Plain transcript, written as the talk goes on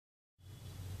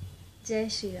जय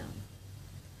श्री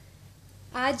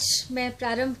राम। आज मैं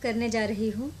प्रारंभ करने जा रही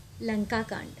हूँ लंका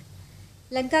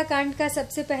कांड। लंका कांड का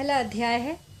सबसे पहला अध्याय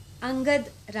है अंगद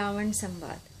रावण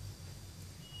संवाद।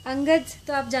 अंगद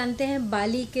तो आप जानते हैं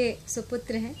बाली के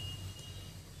सुपुत्र हैं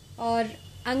और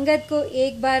अंगद को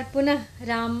एक बार पुनः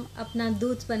राम अपना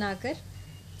दूत बनाकर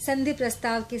संधि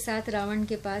प्रस्ताव के साथ रावण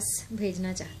के पास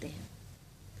भेजना चाहते हैं।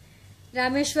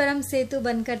 रामेश्वरम सेतु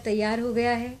बनकर तैयार हो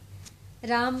गया है।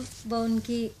 राम व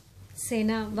उनकी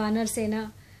सेना, वानर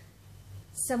सेना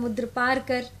समुद्र पार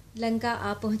कर लंका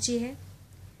आ पहुंची है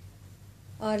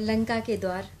और लंका के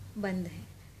द्वार बंद हैं।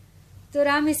 तो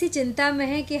राम इसी चिंता में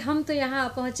है कि हम तो यहाँ आ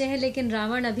पहुंचे हैं लेकिन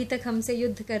रावण अभी तक हमसे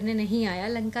युद्ध करने नहीं आया,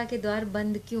 लंका के द्वार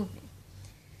बंद क्यों हैं।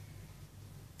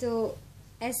 तो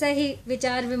ऐसा ही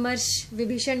विचार विमर्श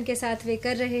विभीषण के साथ वे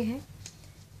कर रहे हैं।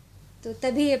 तो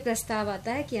तभी ये प्रस्ताव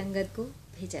आता है कि अंगद को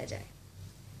भेजा जाए।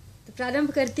 तो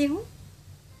प्रारंभ करती हूँ।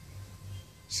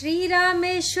 श्री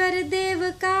रामेश्वर देव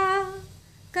का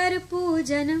कर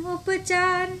पूजन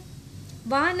उपचार,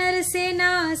 वानर सेना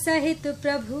सहित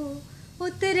प्रभु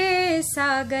उतरे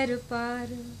सागर पार।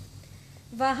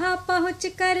 वहां पहुँच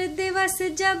कर दिवस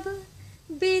जब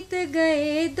बीत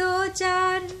गए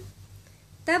 2-4,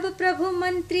 तब प्रभु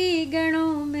मंत्री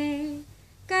गणों में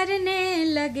करने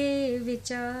लगे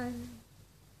विचार।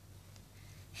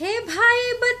 हे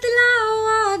भाई बतलाओ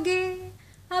आगे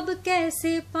अब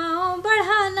कैसे पांव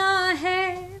बढ़ाना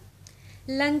है।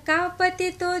 लंकापति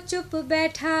तो चुप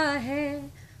बैठा है,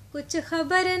 कुछ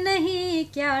खबर नहीं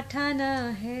क्या ठाना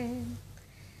है।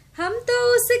 हम तो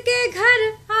उसके घर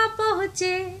आ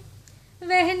पहुँचे,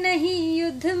 वह नहीं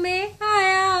युद्ध में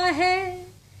आया है।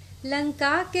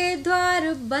 लंका के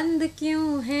द्वार बंद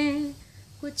क्यों हैं,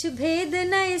 कुछ भेद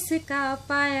न इसका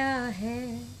पाया है।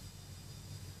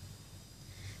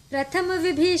 प्रथम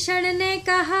विभीषण ने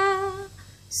कहा,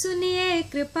 सुनिए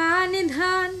कृपा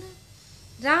निधान,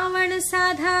 रावण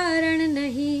साधारण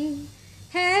नहीं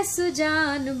है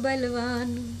सुजान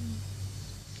बलवान।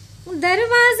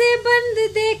 दरवाजे बंद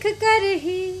देख कर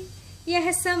ही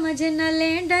यह समझ न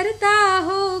ले डरता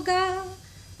होगा।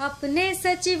 अपने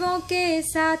सचिवों के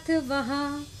साथ वहाँ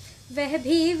वह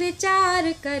भी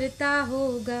विचार करता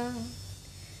होगा।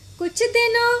 कुछ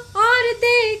दिनों और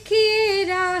देखिए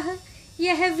राह,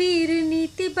 यह वीर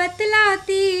नीति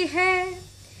बतलाती है।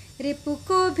 रिपु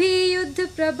को भी युद्ध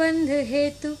प्रबंध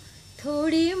हेतु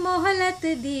थोड़ी मोहलत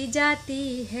दी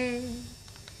जाती है।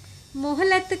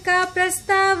 मोहलत का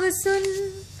प्रस्ताव सुन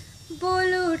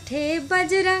बोल उठे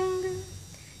बजरंग,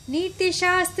 नीति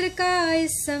शास्त्र का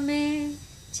इस समय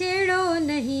छेड़ो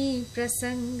नहीं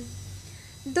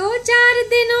प्रसंग। 2-4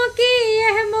 दिनों की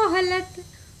यह मोहलत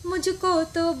मुझको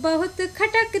तो बहुत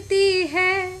खटकती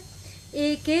है।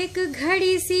 एक एक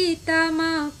घड़ी सीता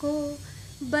माँ को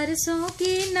बरसों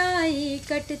की नाई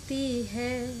कटती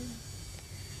है।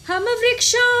 हम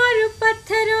वृक्षों और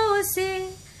पत्थरों से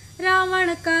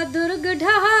रावण का दुर्ग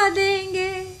ढहा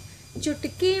देंगे।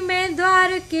 चुटकी में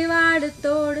द्वार किवाड़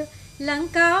तोड़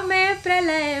लंका में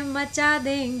प्रलय मचा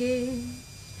देंगे।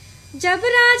 जब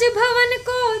राजभवन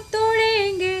को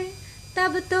तोड़ेंगे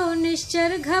तब तो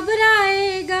निश्चर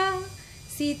घबराएगा।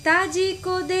 सीता जी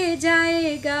को दे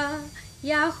जाएगा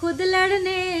या खुद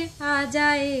लड़ने आ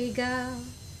जाएगा।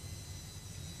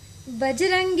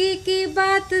 बजरंगी की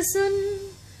बात सुन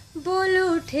बोल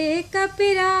उठे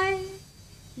कपिराय,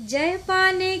 जय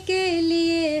पाने के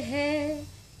लिए है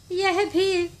यह भी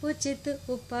उचित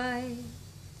उपाय।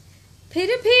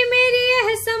 फिर भी मेरी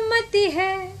यह सम्मति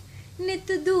है,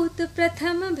 नित दूत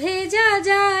प्रथम भेजा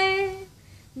जाए।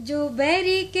 जो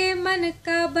बैरी के मन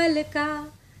का बल का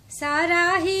सारा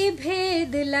ही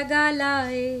भेद लगा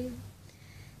लाए।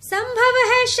 संभव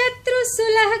है शत्रु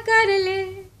सुलह कर ले,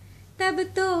 तब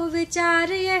तो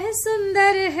विचार यह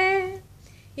सुंदर है।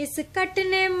 इस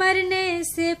कटने मरने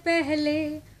से पहले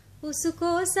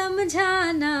उसको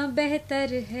समझाना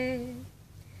बेहतर है।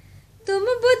 तुम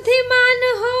बुद्धिमान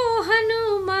हो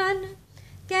हनुमान,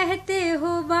 कहते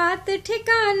हो बात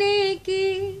ठिकाने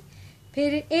की।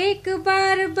 फिर एक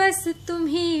बार बस तुम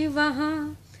ही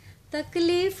वहाँ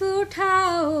तकलीफ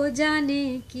उठाओ जाने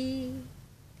की।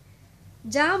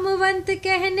 जामवंत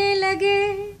कहने लगे,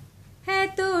 है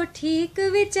तो ठीक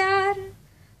विचार,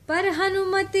 पर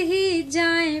हनुमत ही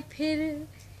जाए फिर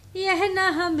यह न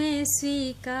हमें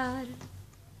स्वीकार।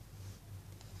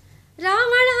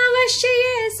 रावण अवश्य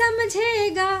ये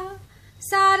समझेगा,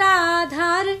 सारा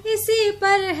आधार इसी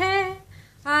पर है।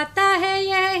 आता है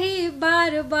यही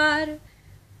बार बार,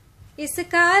 इस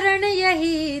कारण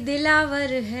यही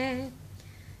दिलावर है।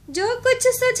 जो कुछ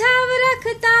सुझाव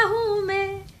रखता हूँ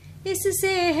मैं,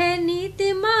 इससे है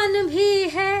नीतिमान भी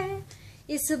है।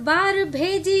 इस बार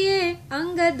भेजिए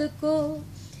अंगद को,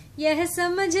 यह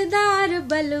समझदार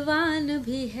बलवान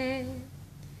भी है।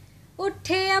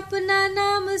 उठे अपना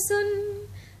नाम सुन,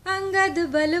 अंगद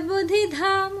बल बुद्धि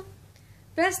धाम।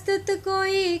 प्रस्तुत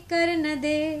कोई कर न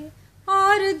दे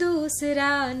और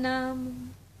दूसरा नाम।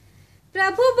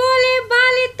 प्रभु बोले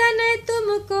बाली तनय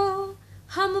तुमको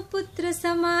हम पुत्र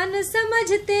समान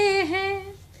समझते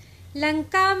हैं।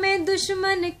 लंका में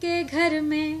दुश्मन के घर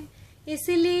में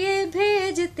इसलिए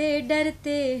भेजते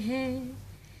डरते हैं।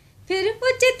 फिर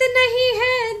उचित नहीं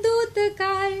है दूत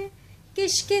कार्य,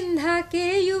 किष्किंधा के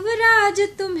युवराज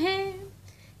तुम्हें।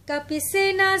 कपि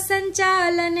सेना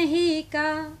संचालन ही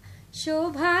का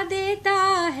शोभा देता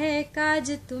है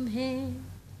काज तुम्हें।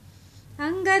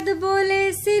 अंगद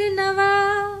बोले सिर नवा,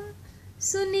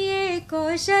 सुनिए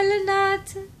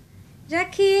कौशलनाथ।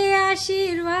 रखिए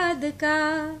आशीर्वाद का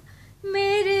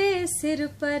मेरे सिर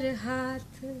पर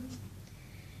हाथ।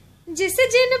 जिस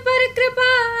जिन पर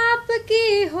कृपा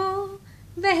आपकी हो,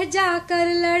 वह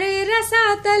जाकर लड़े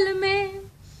रसातल में।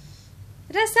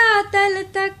 रसातल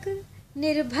तक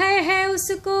निर्भय है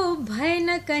उसको भय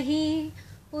न कहीं।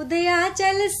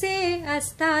 उदयाचल से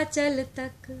अस्ताचल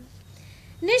तक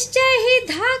निश्चय ही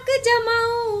धाक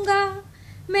जमाऊंगा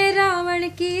मैं रावण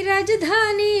की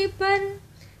राजधानी पर।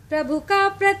 प्रभु का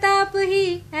प्रताप ही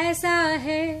ऐसा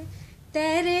है,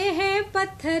 तैरे हैं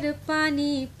पत्थर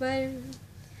पानी पर।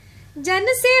 जन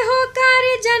से हो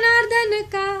कार्य जनार्दन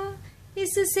का,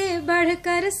 इससे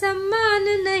बढ़कर सम्मान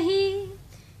नहीं।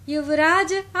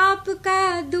 युवराज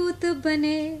आपका दूत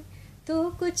बने तो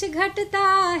कुछ घटता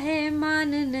है मान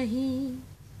नहीं।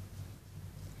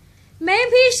 मैं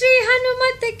भी श्री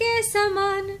हनुमत के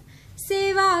समान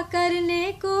सेवा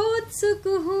करने को उत्सुक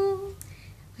हूँ।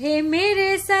 हे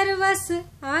मेरे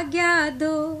सर्वस्व आज्ञा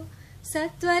दो,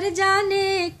 सत्वर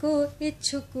जाने को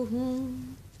इच्छुक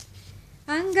हूँ।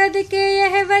 अंगद के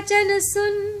यह वचन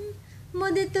सुन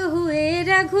मुदित हुए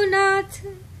रघुनाथ।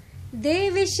 दे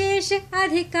विशेष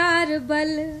अधिकार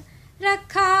बल,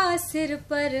 रखा सिर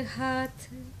पर हाथ।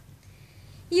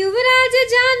 युवराज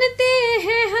जानते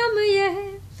हैं हम यह,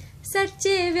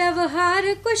 सच्चे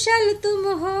व्यवहार कुशल तुम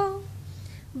हो।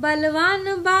 बलवान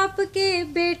बाप के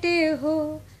बेटे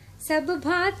हो, सब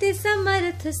भांति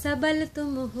समर्थ सबल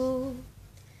तुम हो।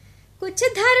 कुछ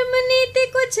धर्म नीति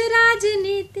कुछ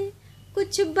राजनीति,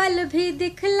 कुछ बल भी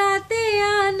दिखलाते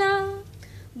आना।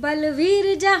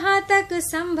 बलवीर जहाँ तक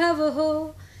संभव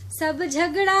हो, सब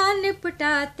झगड़ा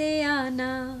निपटाते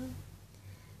आना।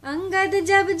 अंगद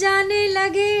जब जाने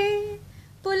लगे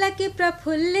पुलक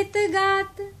प्रफुल्लित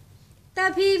गात,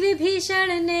 तभी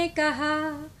विभीषण ने कहा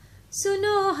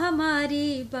सुनो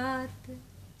हमारी बात।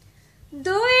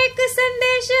 दो एक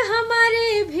संदेश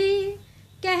हमारे भी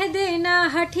कह देना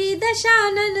हठी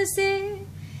दशानन से।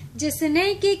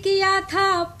 जिसने की किया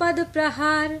था पद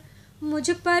प्रहार, मुझ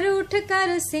पर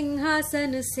उठकर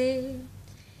सिंहासन से।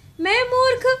 मैं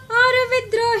मूर्ख और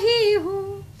विद्रोही हूँ,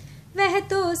 वह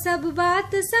तो सब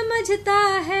बात समझता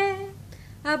है।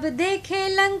 अब देखे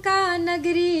लंका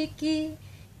नगरी की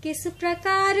किस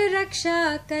प्रकार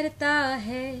रक्षा करता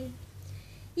है।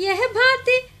 यह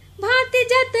भांति भांति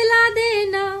जतला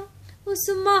देना उस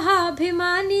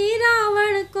महाभिमानी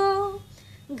रावण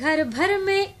को। घर भर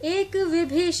में एक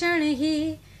विभीषण ही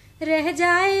रह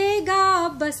जाएगा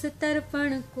बस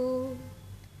तर्पण को।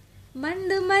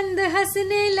 मंद मंद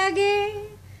हंसने लगे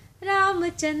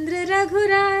रामचंद्र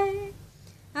रघुराय।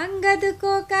 अंगद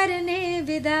को करने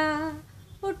विदा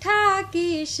उठा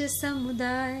कीश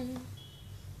समुदाय।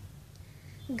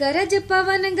 गरज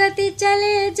पवन गति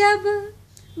चले जब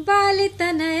बाली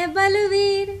तनय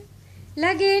बलवीर।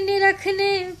 लगे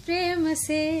निरखने प्रेम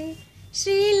से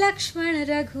श्री लक्ष्मण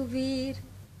रघुवीर।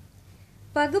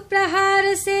 पग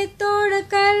प्रहार से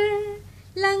तोड़कर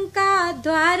लंका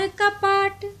द्वार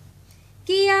कपाट।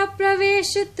 किया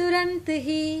प्रवेश तुरंत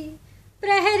ही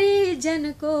प्रहरी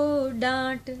जन को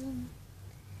डांट।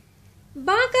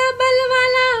 बांका बल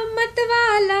वाला मत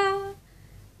वाला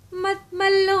मत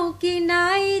मल्लों की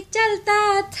नाई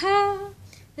चलता था।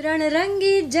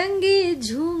 रणरंगी जंगी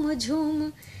झूम झूम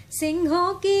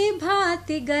सिंहों की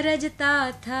भांति गरजता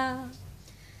था।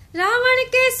 रावण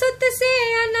के सुत से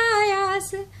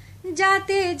अनायास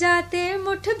जाते जाते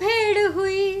मुठभेड़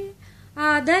हुई।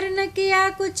 आदर न किया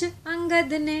कुछ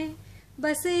अंगद ने,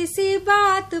 बस इसी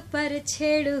बात पर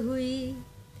छेड़ हुई।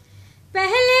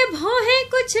 पहले भौहें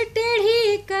कुछ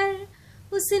टेढ़ी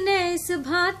कर उसने इस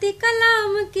भांति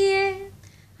कलाम किए।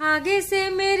 आगे से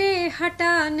मेरे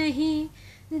हटा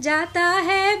नहीं जाता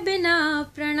है बिना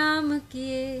प्रणाम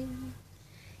किए।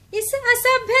 इस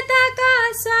असभ्यता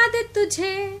का स्वाद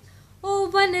तुझे ओ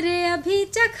बन रे अभी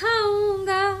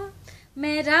चखाऊंगा।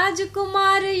 मैं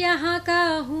राजकुमार यहाँ का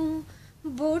हूँ,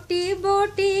 बोटी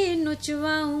बोटी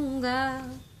नुचवाऊंगा।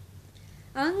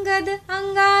 अंगद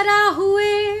अंगारा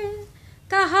हुए,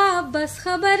 कहा बस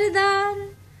खबरदार,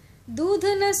 दूध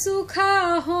न सूखा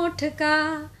होठ का,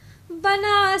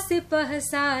 बना सिपह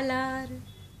सालार।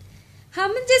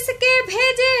 हम जिसके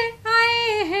भेजे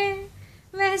आए हैं,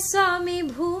 वह स्वामी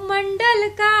भूमंडल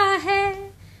का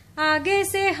है, आगे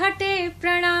से हटे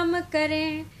प्रणाम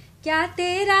करें, क्या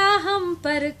तेरा हम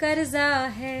पर कर्जा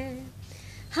है।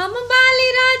 हम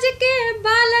बालीराज के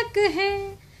बालक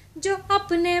हैं, जो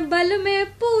अपने बल में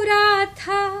पूरा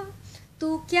था,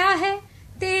 तू क्या है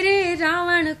तेरे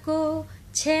रावण को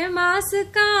 6 मास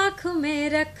काख में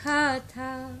रखा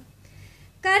था।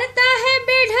 करता है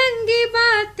बेढंगी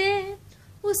बातें,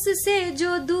 उससे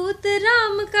जो दूत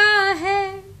राम का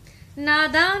है,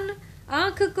 नादान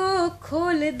आंख को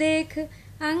खोल देख,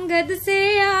 अंगद से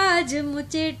आज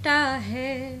मुचेटा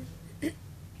है।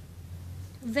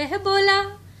 वह बोला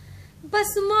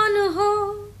बस मौन हो,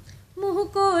 मुंह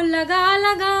को लगा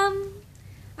लगाम,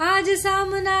 आज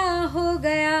सामना हो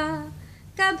गया,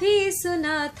 कभी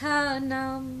सुना था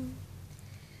नाम।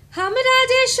 हम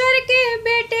राजेश्वर के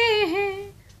बेटे हैं,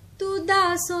 तू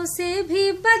दासों से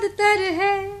भी बदतर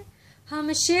है,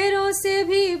 हम शेरों से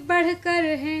भी बढ़कर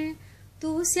हैं,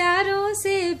 तू स्यारों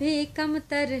से भी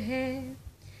कमतर है।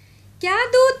 क्या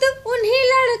दूत उन्हीं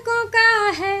लड़कों का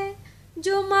है,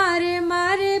 जो मारे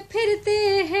मारे फिरते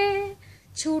हैं,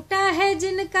 छूटा है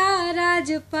जिनका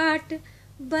राजपाट,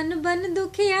 बन बन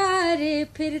दुखियारे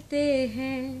फिरते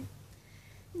हैं।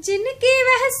 जिनकी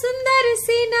वह सुंदर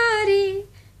सी नारी,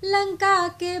 लंका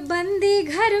के बंदी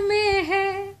घर में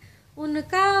है,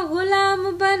 उनका गुलाम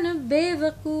बन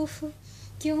बेवकूफ,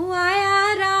 क्यों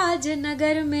आया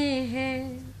राजनगर में है।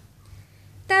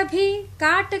 तभी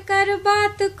काट कर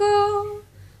बात को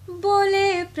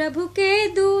बोले प्रभु के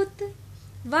दूत,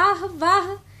 वाह वाह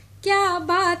क्या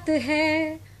बात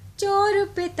है, चोर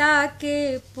पिता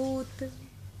के पूत।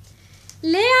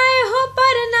 ले आए हो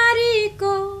पर नारी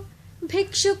को,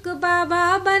 भिक्षुक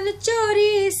बाबा बन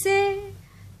चोरी से,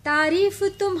 तारीफ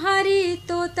तुम्हारी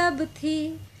तो तब थी,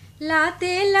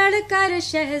 लाते लड़कर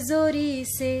शहजोरी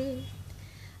से।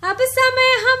 अब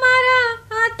समय हमारा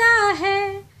आता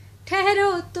है,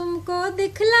 ठहरो तुमको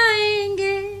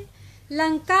दिखलाएंगे,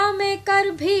 लंका में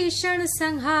कर भीषण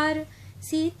संहार,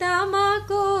 सीता माँ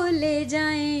को ले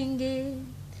जाएंगे।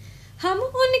 हम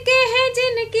उनके हैं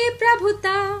जिनकी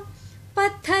प्रभुता,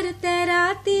 पत्थर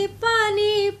तैराती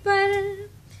पानी पर,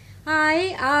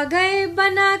 आए आ गए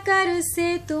बनाकर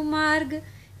सेतु मार्ग,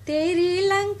 तेरी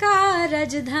लंका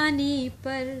राजधानी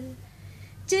पर।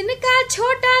 जिनका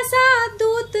छोटा सा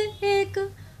दूत एक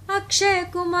अक्षय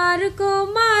कुमार को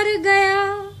मार गया,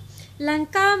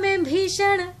 लंका में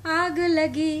भीषण आग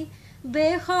लगी,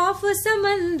 बेखौफ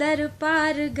समंदर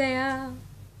पार गया।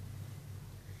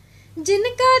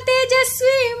 जिनका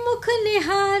तेजस्वी मुख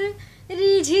निहार,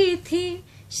 रीझी थी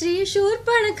श्री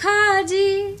शूर्पणखा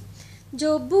जी,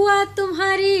 जो बुआ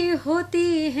तुम्हारी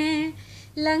होती हैं,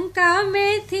 लंका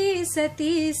में थी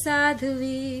सती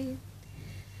साध्वी।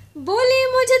 बोली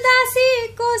मुझ दासी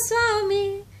को स्वामी,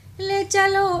 ले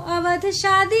चलो अवध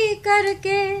शादी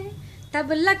करके,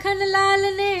 तब लखन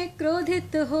लाल ने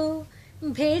क्रोधित हो,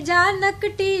 भेजा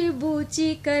नकटी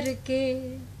बूची करके।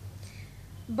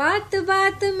 बात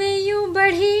बात में यूं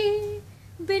बढ़ी,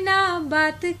 बिना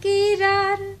बात की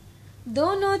रार,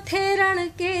 दोनों थे रण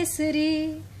केसरी,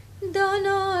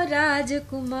 दोनों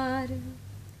राजकुमार।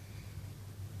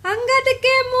 अंगद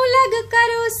के मुंह लग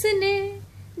कर उसने,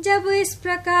 जब इस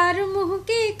प्रकार मुंह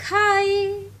की खाई,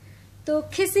 तो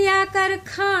खिसिया कर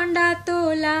खांडा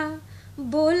तोला,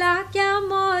 बोला क्या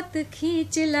मौत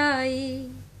खींच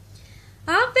लाई।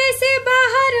 आपे से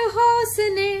बाहर हो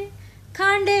उसने,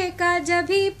 खांडे का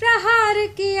जभी प्रहार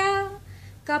किया,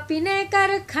 कपि ने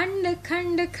कर खंड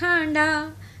खंड खांडा,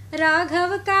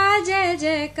 राघव का जय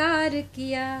जयकार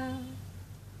किया।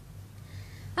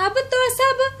 अब तो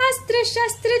सब अस्त्र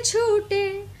शस्त्र छूटे,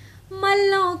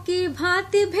 मल्लों की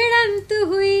भांति भिड़ंत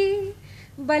हुई,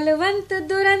 बलवंत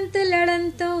दुरंत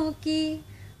लड़ंतों की,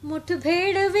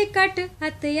 मुठभेड़ विकट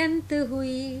अत्यंत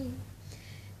हुई।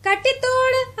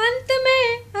 कटितोड़ अंत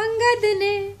में अंगद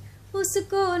ने,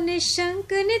 उसको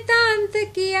निशंक नितांत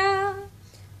किया,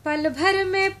 पल भर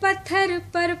में पत्थर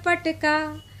पर पटका,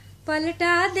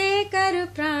 पलटा देकर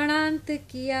प्राणांत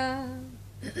किया।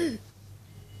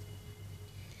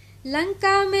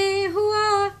 लंका में हुआ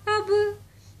अब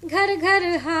घर घर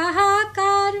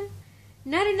हाहाकार,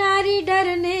 नर नारी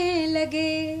डरने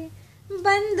लगे,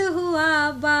 बंद हुआ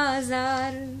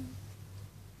बाजार।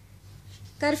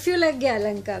 कर्फ्यू लग गया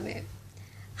लंका में।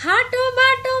 हाटों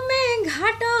बाटों में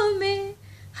घाटों में,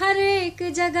 हर एक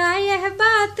जगह यह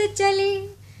बात चली,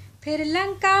 फिर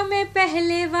लंका में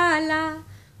पहले वाला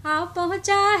आ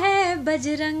पहुंचा है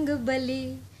बजरंग बली।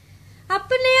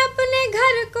 अपने अपने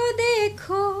घर को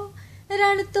देखो,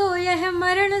 रण तो यह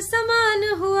मरण समान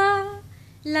हुआ।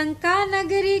 लंका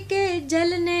नगरी के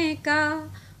जलने का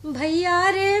भैया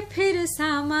रे फिर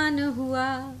सामान हुआ।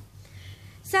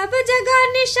 सब जगह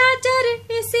निशाचर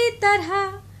इसी तरह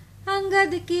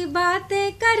अंगद की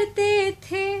बातें करते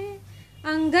थे।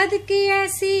 अंगद की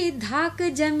ऐसी धाक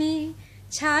जमी,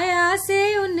 छाया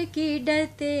से उनकी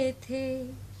डरते थे।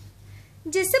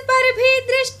 जिस पर भी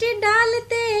दृष्टि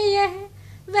डालते यह,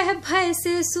 वह भय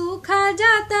से सूखा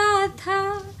जाता था।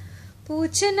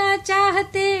 पूछना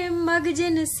चाहते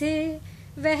मगजन से,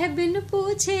 वह बिन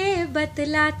पूछे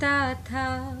बतलाता था।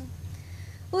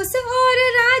 उस ओर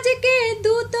राज के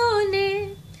दूतों ने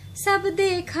सब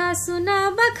देखा सुना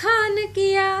बखान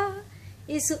किया।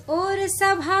 इस ओर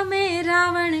सभा में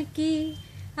रावण की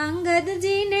अंगद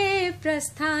जी ने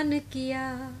प्रस्थान किया।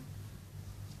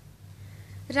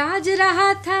 राज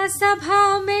रहा था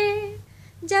सभा में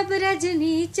जब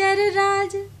रजनीचर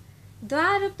राज,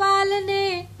 द्वारपाल ने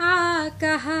आ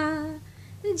कहा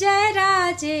जय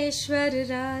राजेश्वर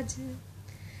राज।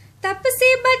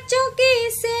 तपसी बच्चों की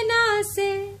सेना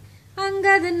से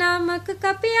अंगद नामक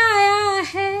कपि आया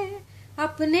है।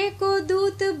 अपने को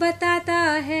दूत बताता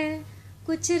है,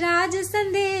 कुछ राज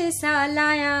संदेशा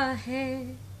लाया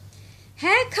है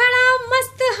खड़ा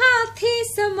मस्त हाथी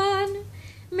समान,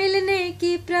 मिलने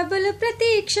की प्रबल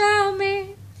प्रतीक्षा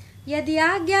में। यदि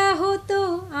आज्ञा हो तो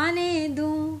आने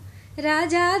दूं,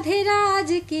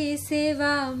 राजाधिराज की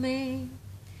सेवा में।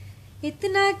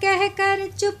 इतना कहकर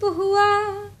चुप हुआ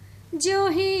जो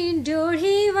ही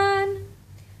ड्योढ़ीवान,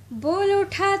 बोल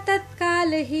उठा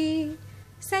तत्काल ही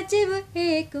सचिव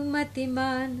एक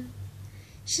मतिमान।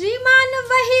 श्रीमान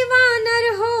वही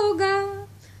वानर होगा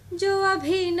जो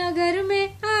अभी नगर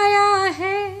में आया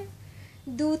है।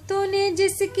 दूतों ने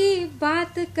जिसकी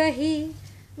बात कही,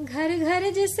 घर घर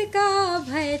जिसका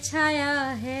भय छाया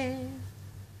है।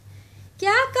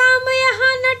 क्या काम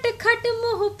यहाँ नटखट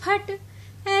मुंह फट,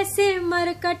 ऐसे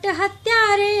मरकट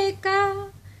हत्यारे का।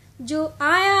 जो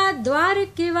आया द्वार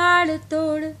किवाड़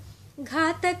तोड़,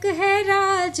 घातक है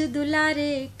राज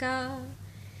दुलारे का।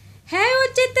 है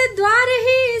उचित द्वार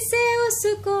ही से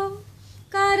उसको,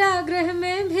 कारागृह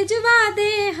में भिजवा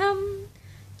दे हम।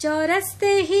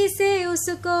 चौरस्ते ही से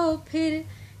उसको फिर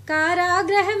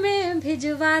कारागृह में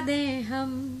भिजवा दे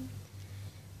हम।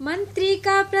 मंत्री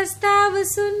का प्रस्ताव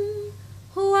सुन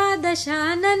हुआ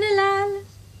दशानन लाल,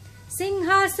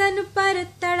 सिंहासन पर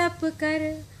तड़प कर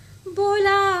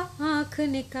बोला आंख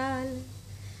निकाल।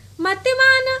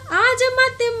 मतिमान आज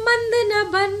मत मंद न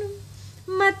बन,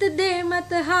 मत दे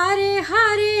मत हारे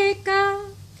हारे का।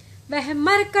 वह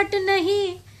मरकट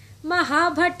नहीं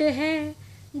महाभट है,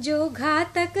 जो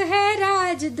घातक है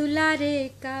राज दुलारे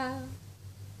का।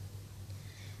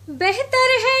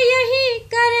 बेहतर है यही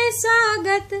करे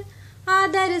स्वागत,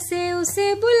 आदर से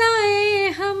उसे बुलाए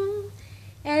हम।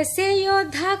 ऐसे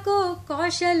योद्धा को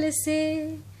कौशल से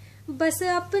बस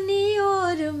अपनी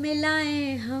ओर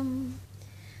मिलाए हम।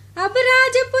 अब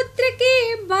राजपुत्र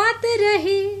की बात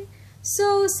रही,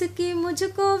 सो उसकी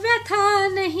मुझको व्यथा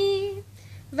नहीं।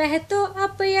 वह तो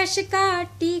अपयश का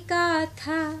टीका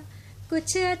था,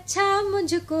 कुछ अच्छा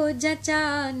मुझको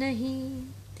जचा नहीं।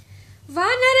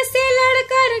 वानर से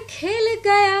लड़कर खेल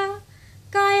गया,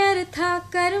 कायर था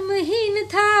कर्महीन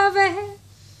था वह।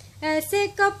 ऐसे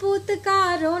कपूत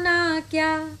का रोना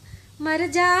क्या, मर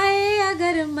जाए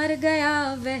अगर मर गया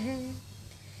वह।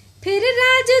 फिर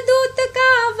राजदूत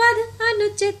का वध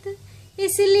अनुचित,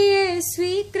 इसलिए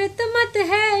स्वीकृत मत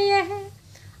है यह।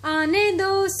 आने दो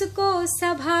उसको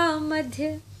सभा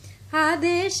मध्य,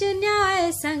 आदेश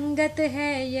न्याय संगत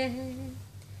है यह।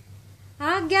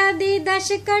 आज्ञा दी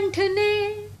दशकंठ ने,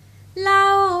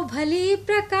 लाओ भली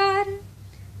प्रकार।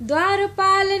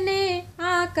 द्वारपाल ने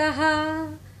आ कहा,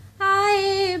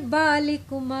 आए बाली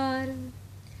कुमार।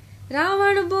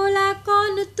 रावण बोला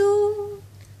कौन तू,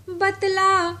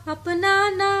 बतला अपना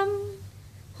नाम।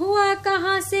 हुआ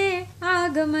कहाँ से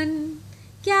आगमन,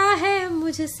 क्या है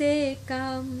मुझसे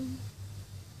काम।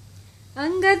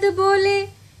 अंगद बोले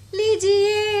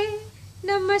लीजिए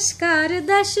नमस्कार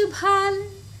दश भाल।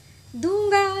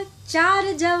 दूंगा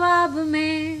 4 जवाब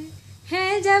में,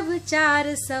 है जब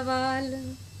 4 सवाल।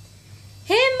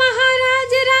 हे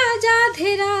महाराज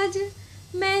राजाधिराज,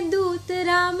 मैं दूत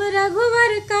राम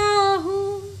रघुवर का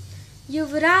हूँ।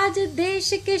 युवराज देश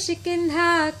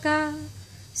किष्किंधा का,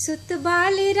 सुत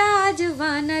बाली राज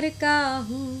वानर का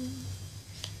हूँ।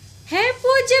 है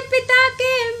पूज्य पिता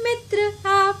के मित्र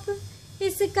आप,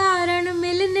 इस कारण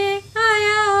मिलने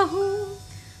आया हूँ।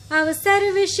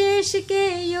 अवसर विशेष के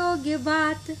योग्य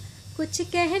बात कुछ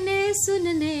कहने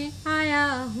सुनने आया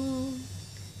हूँ।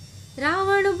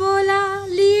 रावण बोला,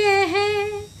 लिए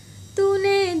हैं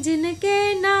तूने जिनके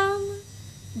नाम,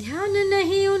 ध्यान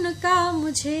नहीं उनका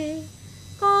मुझे,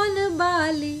 कौन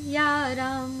बाली या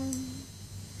राम।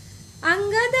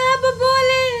 अंगद अब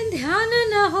बोले, ध्यान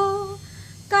न हो,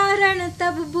 कारण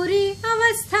तब बुरी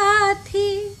अवस्था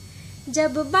थी,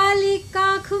 जब बाली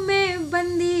काख में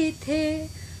बंदी थे,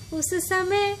 उस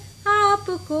समय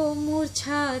आपको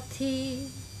मूर्छा थी।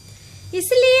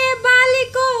 इसलिए बाली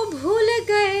को भूल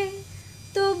गए,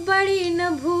 तो बड़ी न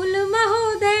भूल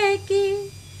महोदय की,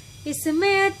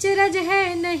 इसमें अचरज है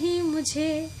नहीं मुझे,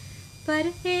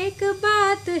 पर एक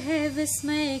बात है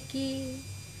विस्मय की।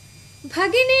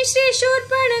 भगिनी श्री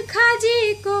शूर्पणखा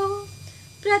जी को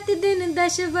प्रतिदिन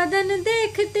 10 वदन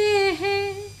देखते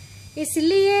हैं,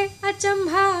 इसलिए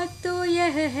अचंभा तो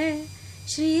यह है,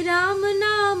 श्री राम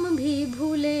नाम भी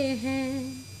भूले हैं।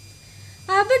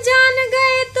 अब जान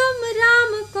गए तुम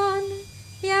राम कौन,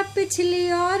 या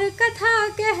पिछली और कथा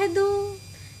कह दूं,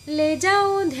 ले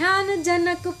जाऊं ध्यान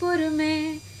जनकपुर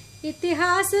में,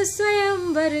 इतिहास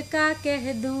स्वयंवर का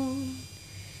कह दूं।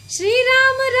 श्री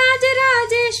राम राज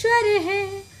राजेश्वर है,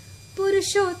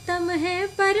 पुरुषोत्तम है,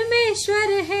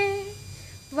 परमेश्वर है,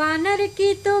 वानर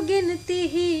की तो गिनती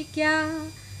ही क्या,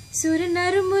 सुर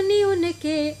नर मुनि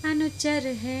उनके अनुचर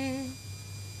हैं।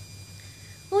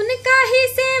 उनका ही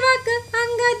सेवक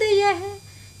अंगद यह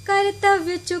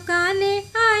कर्तव्य चुकाने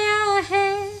आया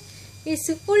है, इस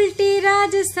उल्टी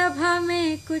राजसभा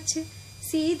में कुछ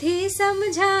सीधी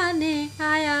समझाने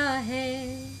आया है।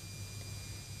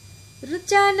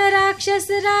 रुचा न राक्षस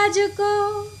राज को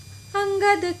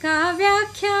अंगद का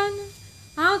व्याख्यान,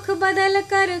 आंख बदल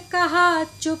कर कहा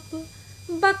चुप,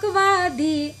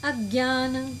 बकवादी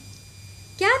अज्ञान।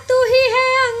 क्या तू ही है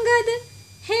अंगद,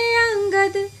 हे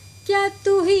अंगद, क्या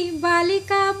तू ही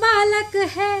बालिका बालक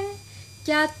है,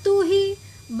 क्या तू ही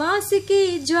बांस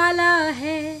की ज्वाला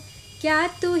है, क्या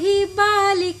तू ही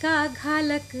बालिका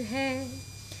घालक है।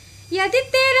 यदि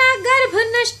तेरा गर्भ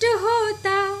नष्ट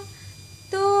होता,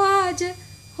 तो आज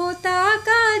होता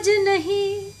काज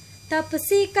नहीं,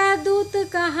 तपसी का दूत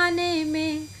कहाने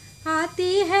में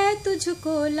आती है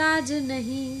तुझको लाज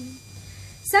नहीं।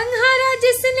 संहारा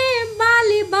जिसने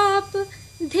बाली बाप,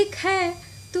 धिक है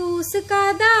तू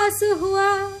उसका दास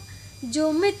हुआ,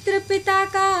 जो मित्र पिता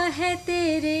का है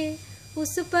तेरे,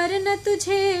 उस पर न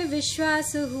तुझे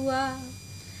विश्वास हुआ।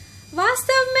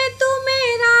 वास्तव में तू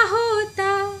मेरा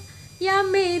होता, या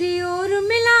मेरी ओर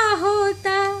मिला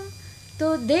होता,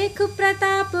 तो देख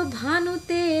प्रताप भानु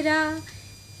तेरा,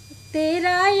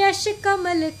 तेरा यश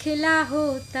कमल खिला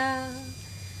होता।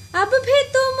 अब भी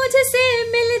तू मुझसे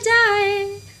मिल जाए,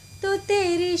 तो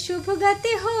तेरी शुभ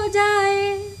गति हो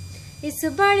जाए, इस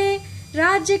बड़े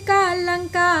राज्य का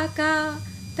लंका का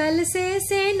कल से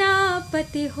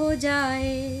सेनापति हो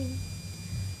जाए।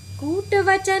 कूट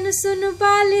वचन सुन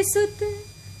बाली सुत,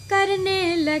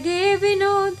 करने लगे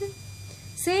विनोद,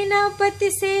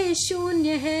 सेनापति से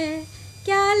शून्य है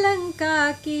क्या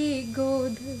लंका की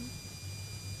गोद।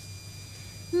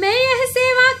 मैं यह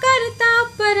सेवा करता,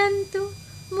 परंतु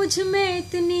मुझ में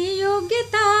इतनी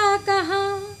योग्यता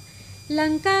कहाँ,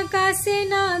 लंका का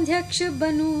सेनाध्यक्ष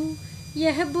बनूं,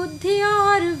 यह बुद्धि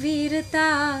और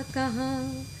वीरता कहाँ।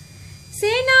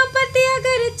 सेनापति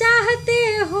अगर चाहते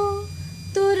हो,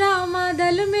 तो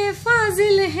रामादल में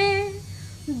फाजिल है,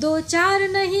 2-4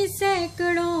 नहीं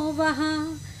सैकड़ों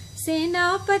वहाँ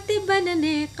सेनापति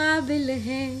बनने काबिल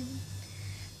है।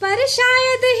 पर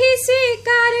शायद ही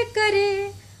स्वीकार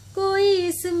करे कोई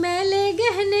इस मैले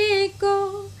गहने को,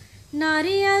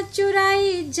 नारियां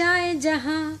चुराई जाए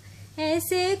जहाँ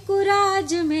ऐसे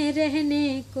कुराज में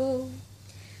रहने को।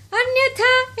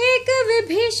 अन्यथा एक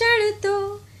विभीषण तो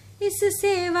इस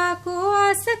सेवा को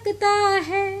आ सकता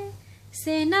है,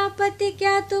 सेनापति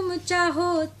क्या तुम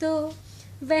चाहो तो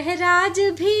वह राज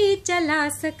भी चला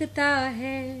सकता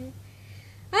है।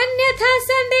 अन्यथा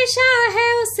संदेशा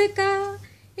है उसका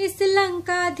इस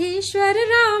लंकाधीश्वर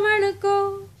रावण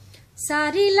को,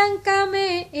 सारी लंका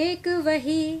में एक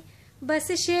वही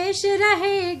बस शेष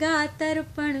रहेगा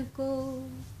तर्पण को।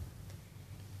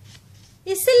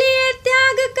 इसलिए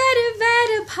त्याग कर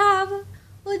वैर भाव,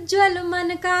 उज्ज्वल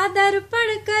मन का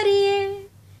दर्पण करिए,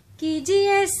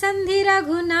 कीजिए संधि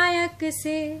रघुनायक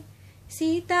से,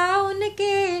 सीता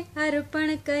उनके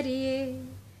अर्पण करिए।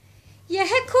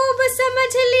 यह खूब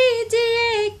समझ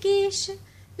लीजिए कीश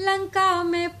लंका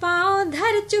में पांव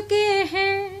धर चुके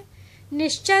हैं,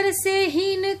 निश्चर से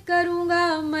हीन करूंगा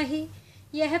मही,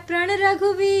 यह प्रण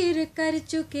रघुवीर कर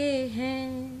चुके हैं।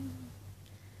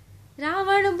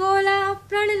 रावण बोला,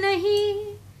 प्रण नहीं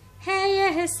है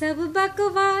यह सब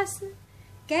बकवास,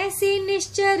 कैसी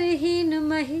निश्चरहीन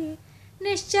मही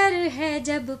निश्चर है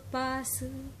जब पास।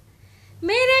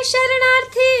 मेरे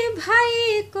शरणार्थी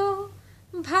भाई को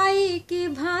भाई की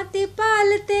भांति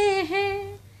पालते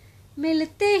हैं,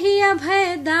 मिलते ही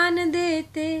अभय दान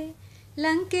देते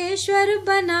लंकेश्वर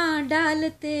बना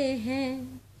डालते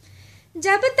हैं।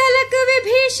 जब तलक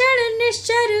विभीषण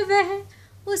निश्चर वह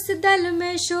उस दल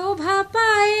में शोभा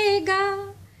पाएगा,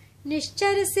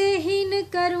 निश्चर से हीन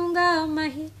करूंगा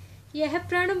मही यह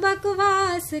प्रण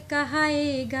बकवास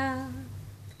कहाएगा।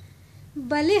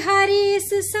 बलिहारी इस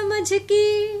समझ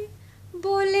की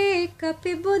बोले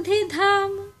कपि बुद्धि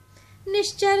धाम,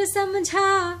 निश्चर समझा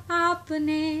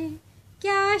आपने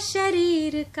क्या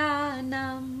शरीर का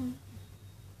नाम।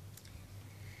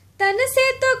 तन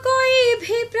से तो कोई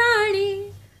भी प्राणी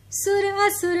सुर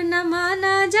असुर न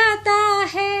माना जाता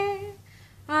है,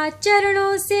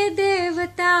 आचरणों से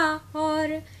देवता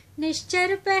और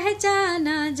निश्चर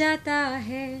पहचाना जाता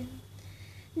है।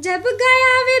 जब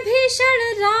गया विभीषण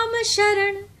राम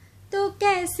शरण तो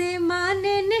कैसे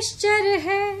माने निश्चर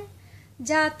है,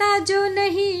 जाता जो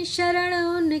नहीं शरण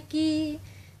उनकी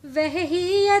वह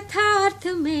ही यथार्थ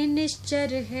में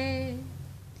निश्चर है।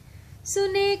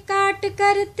 सुने काट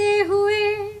करते हुए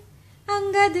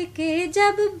अंगद के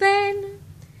जब बैन,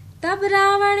 तब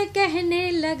रावण कहने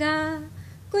लगा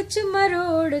कुछ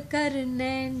मरोड़ कर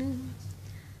नैन।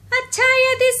 अच्छा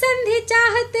यदि संधि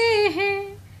चाहते हैं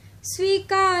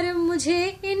स्वीकार मुझे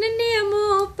इन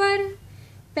नियमों पर,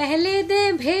 पहले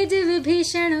दे भेज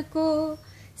विभीषण को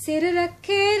सिर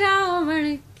रखे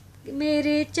रावण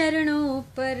मेरे चरणों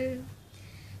पर।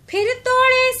 फिर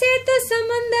तोड़े से तो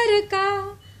समंदर का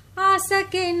आ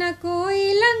सके न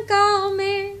कोई लंका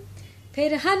में,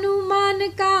 फिर हनुमान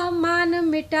का मान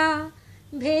मिटा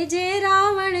भेजे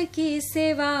रावण की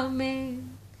सेवा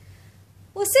में।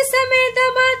 उस समय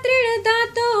दबा तृण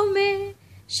दांतों में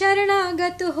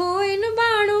शरणागत हो इन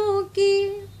बाणों की,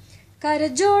 कर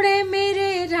जोड़े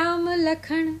मेरे राम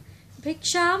लखन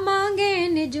भिक्षा मांगे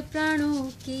निज प्राणों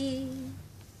की।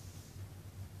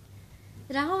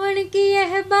 रावण की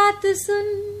यह बात सुन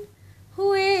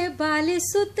हुए बाली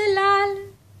सुत लाल,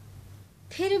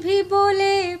 फिर भी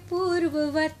बोले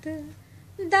पूर्ववत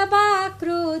दबा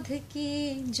क्रोध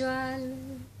की ज्वाल।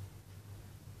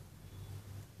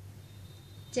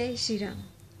 जय श्री राम।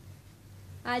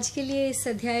 आज के लिए इस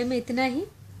अध्याय में इतना ही।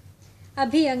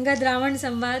 अभी अंगद रावण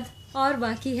संवाद और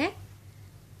बाकी है,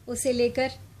 उसे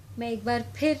लेकर मैं एक बार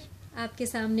फिर आपके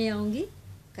सामने आऊंगी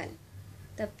कल।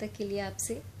 तब तक के लिए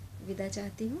आपसे विदा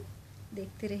चाहती हूँ।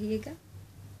 देखते रहिएगा।